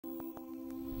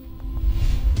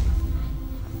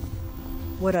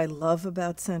What I love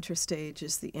about Center Stage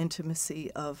is the intimacy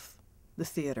of the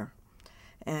theater.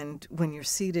 And when you're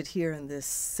seated here in this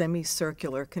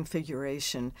semicircular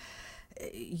configuration,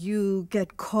 you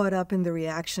get caught up in the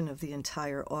reaction of the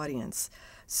entire audience.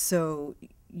 So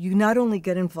you not only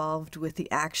get involved with the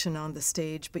action on the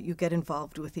stage, but you get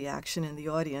involved with the action in the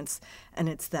audience, and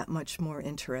it's that much more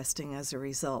interesting as a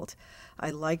result. I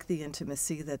like the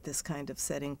intimacy that this kind of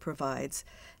setting provides.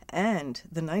 And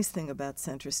the nice thing about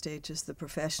Center Stage is the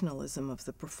professionalism of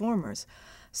the performers.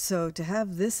 So to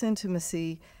have this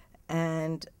intimacy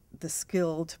and the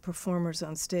skilled performers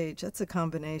on stage, that's a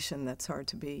combination that's hard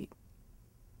to beat.